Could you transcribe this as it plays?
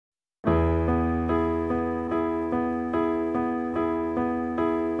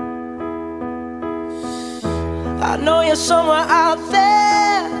I know you're somewhere out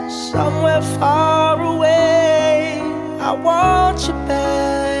there, somewhere far away. I want you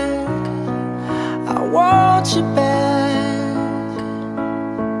back, I want you back.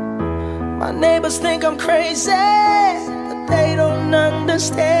 My neighbors think I'm crazy, but they don't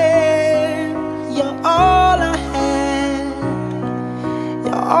understand. You're all I had,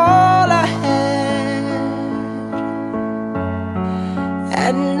 you're all I had.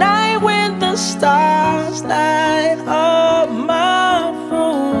 At night when the stars light up my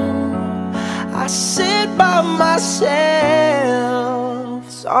room, I sit by myself,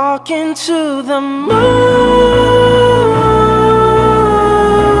 talking to the moon,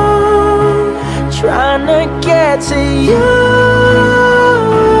 trying to get to you.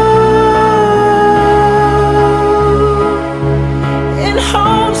 In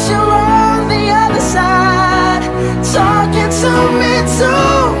hopes you're on the other side, talking to me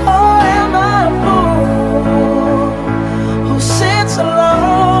too. Or am I a fool who sits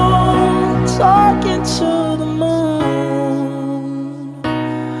alone, talking to the moon?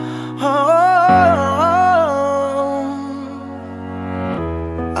 Oh,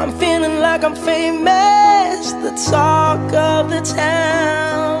 I'm feeling like I'm famous, the talk of the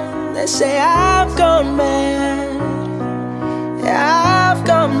town. They say I've gone mad, yeah, I've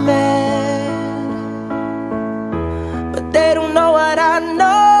gone mad. But they don't know what I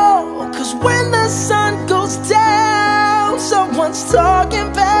know, 'cause when the sun goes down, someone's talking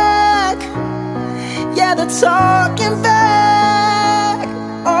back. Yeah, they're talking back.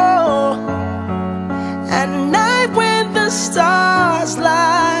 Oh, at night when the stars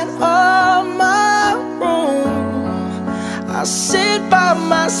light up my room, I sit by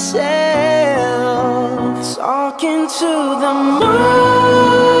myself, talking to the moon,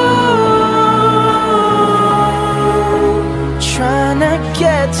 trying to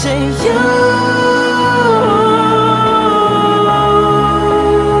get to you.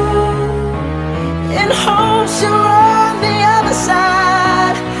 In hopes you're on the other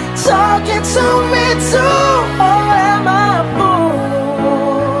side, talking to me too. Or am I a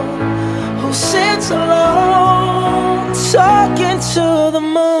fool who sits alone, talking to the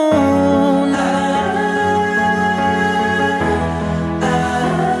moon?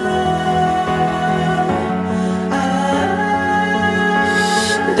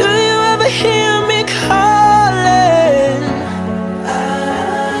 Do you ever hear me calling?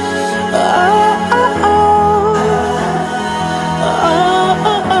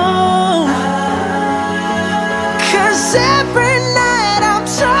 Cause every night I'm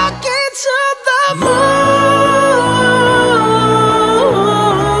talking to the moon,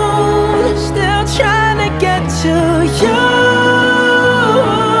 still trying to get to you.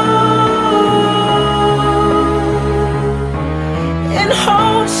 In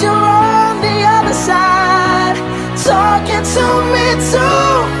hopes you're on the other side, talking to me too.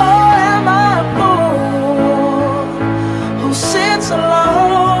 Or am I a fool who sits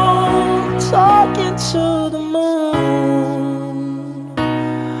alone, talking to the moon?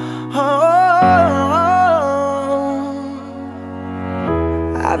 Oh,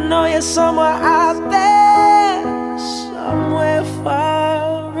 I know you're somewhere out there, somewhere far